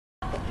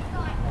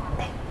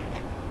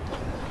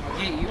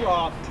get you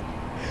off.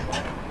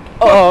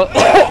 Oh.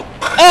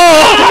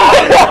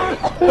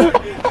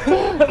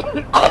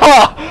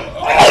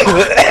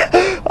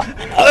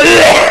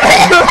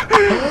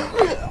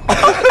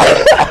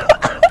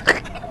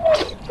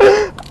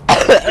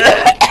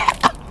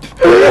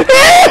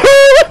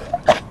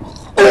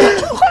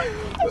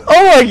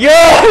 Oh my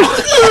God!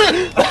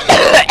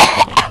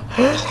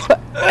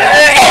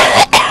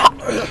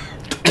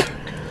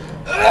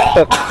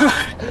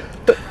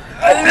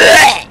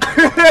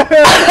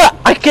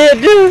 I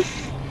can't do it.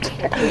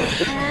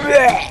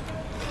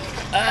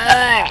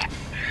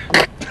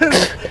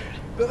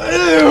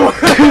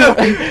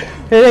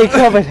 It ain't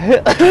coming.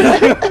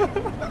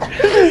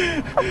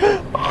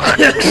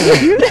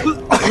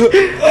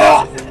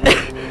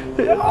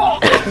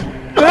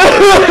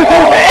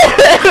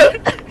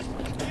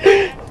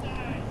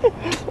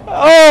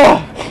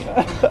 Oh!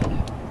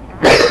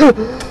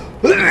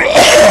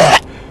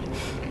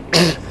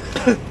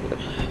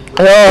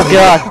 Oh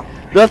God!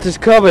 Nothing's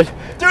coming.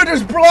 Dude,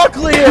 there's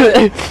broccoli in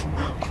it!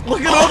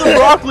 Look at all the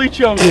broccoli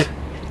chunks!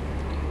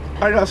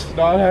 I got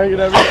snot hanging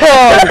everywhere.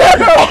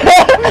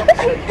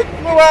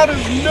 Blow out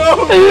his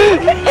nose!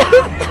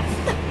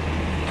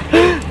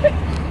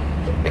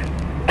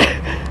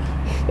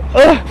 I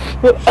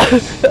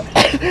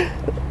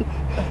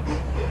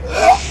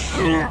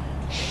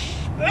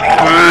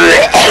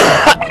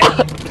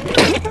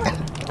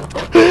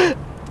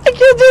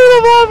can't do it,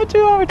 I'm laughing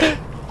too hard.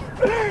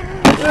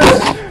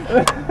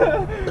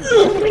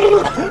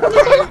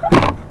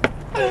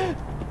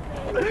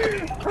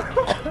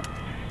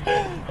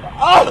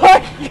 Oh my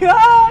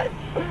God!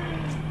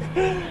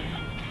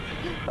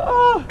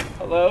 Oh,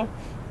 hello?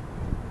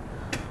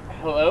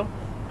 Hello?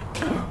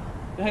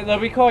 Hey,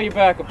 let me call you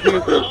back. I'm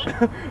puking.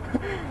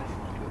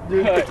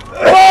 Dude.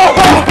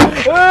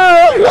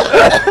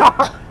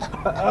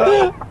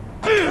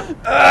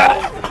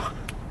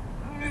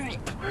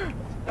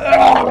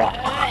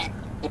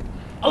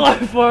 Oh, I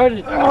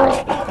farted.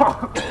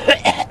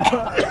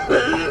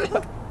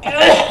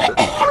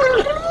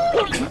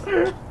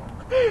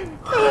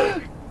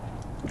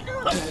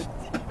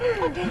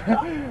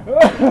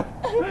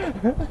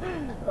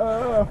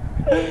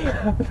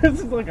 This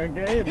is like a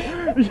game.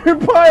 Your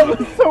pile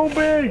is so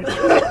big.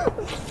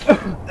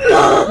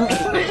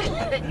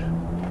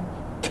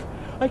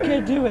 I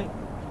can't do it.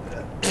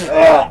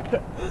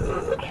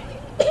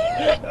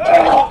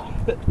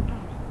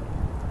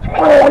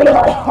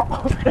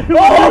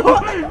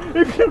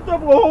 It picked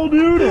up a whole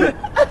noodle.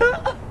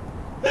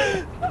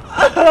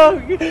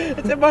 Oh,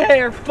 it's in my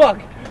hair. Fuck.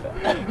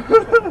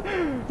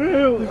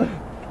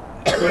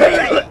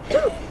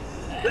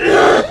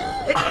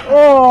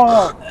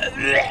 Oh.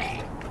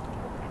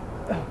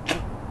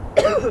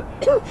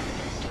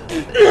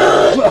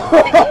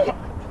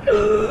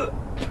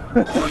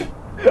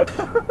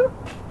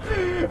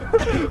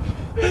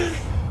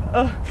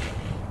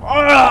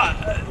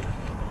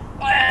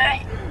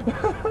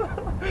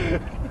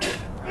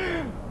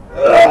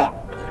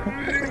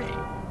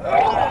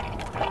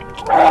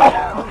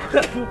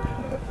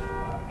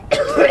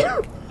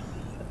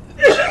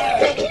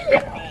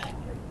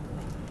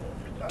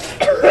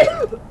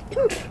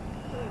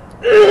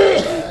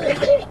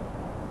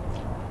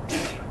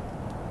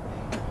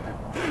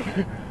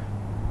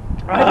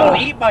 I don't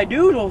eat my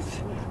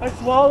noodles. I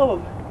swallow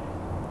them.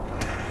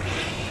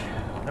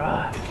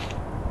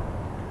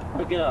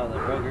 I'll get out of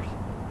there, boogers.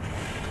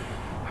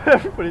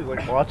 Everybody's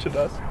like watching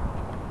us.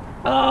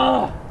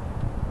 Oh,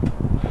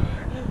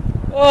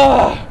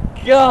 oh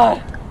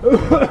God.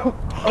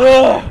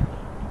 Oh.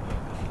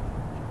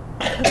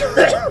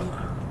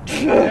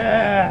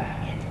 Yeah.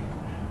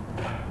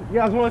 You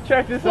guys want to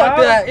check this out?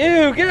 Fuck that.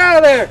 Ew, get out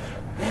of there.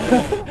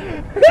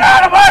 Get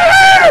out of my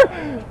hair!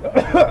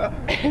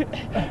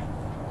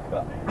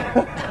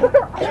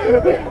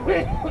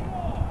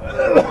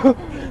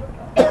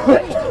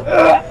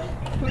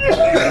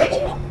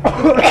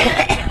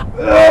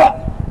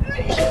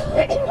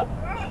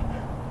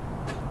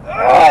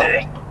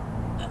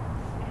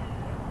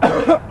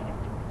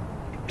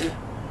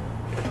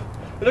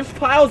 There's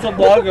piles of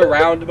log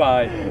around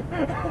mine.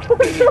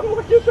 Come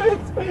look at this!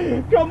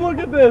 Come look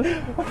at this!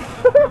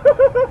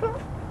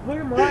 Look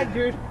at mine,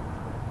 dude.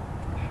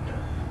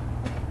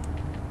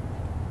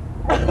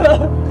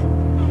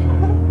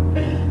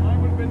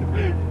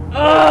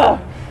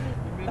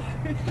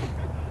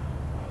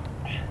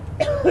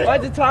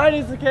 Mine's the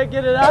tiniest, I can't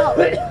get it out.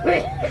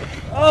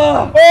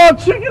 Oh,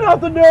 chicken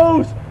out the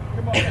nose!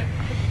 Come on.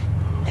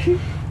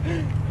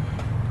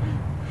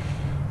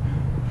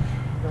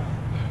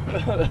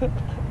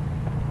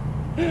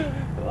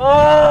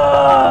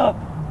 Oh!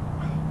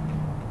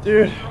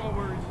 Dude.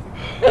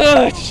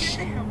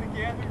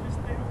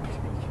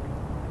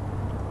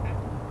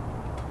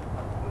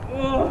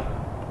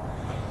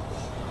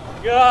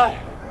 God.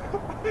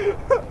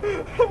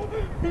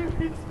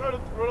 He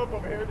started throwing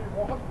up hair and he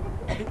walked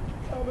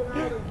coming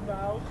out of his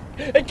mouth.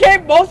 It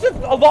came, a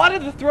lot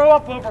of the throw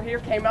up over here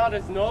came out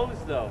his nose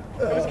though.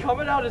 It was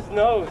coming out his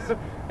nose.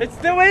 It's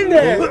still in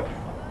there.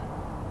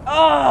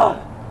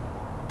 Ah.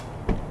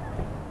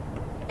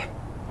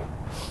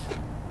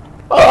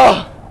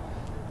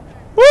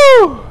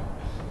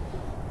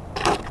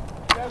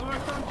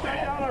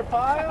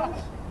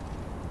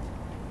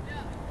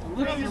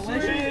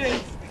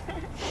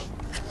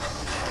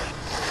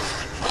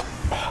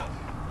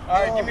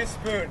 Alright, give me a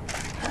spoon.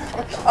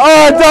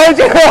 Oh, don't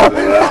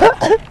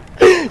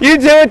you! You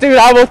do it, dude.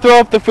 I will throw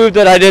up the food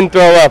that I didn't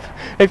throw up.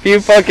 If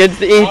you fucking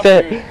eat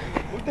it.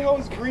 What the hell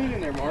is green in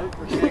there, Mark?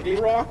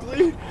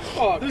 Broccoli?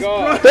 Oh,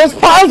 God. There's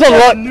piles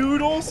of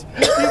noodles.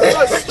 He's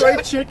got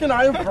straight chicken.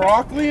 I have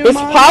broccoli in There's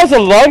mine. piles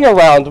of lung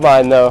around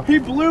mine, though. He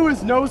blew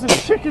his nose and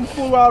chicken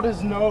flew out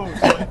his nose.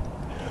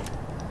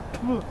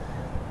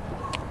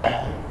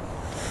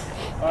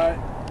 Alright.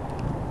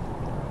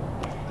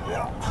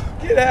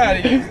 Get out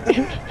of here.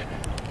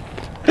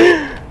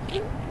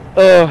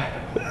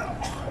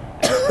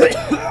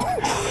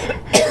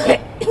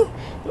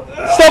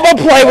 Someone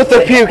play with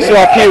the puke so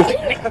I puke.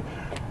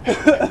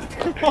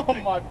 Oh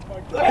my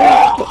fucking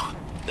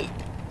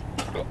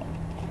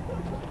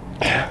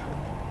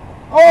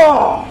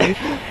Oh!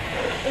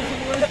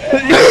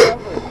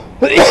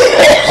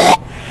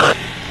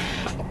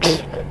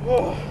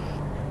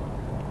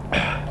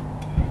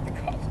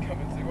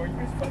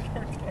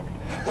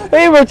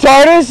 Hey,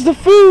 retarded, it's the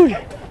food!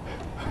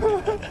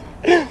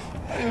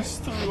 I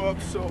just threw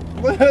up so...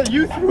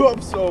 You threw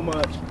up so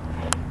much.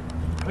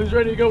 Who's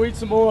ready to go eat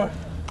some more?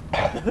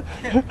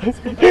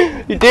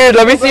 Dude,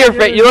 let me see your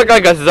face. You look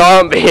like a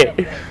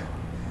zombie.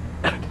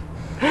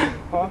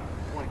 Huh?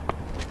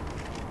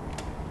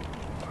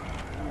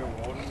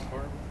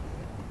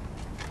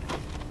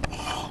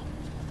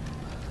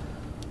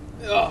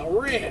 Oh,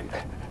 Rin.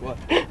 What?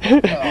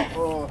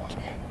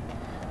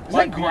 Is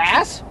that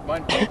grass?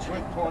 Mine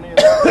drink plenty of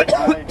that.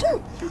 I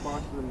 2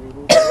 boxes of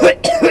noodles.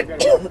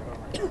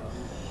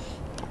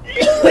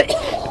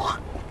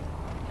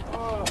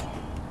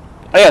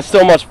 I got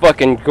so much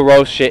fucking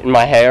gross shit in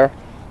my hair.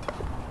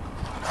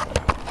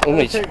 Let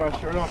me take my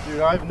shirt off,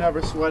 dude. I've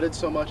never sweated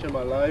so much in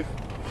my life.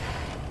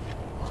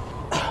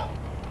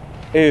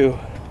 Ew.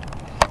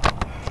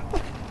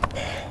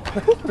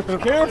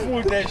 Careful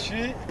with that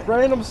shit.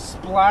 Random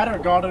splatter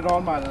got it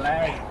on my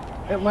leg.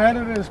 It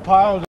landed in his pile.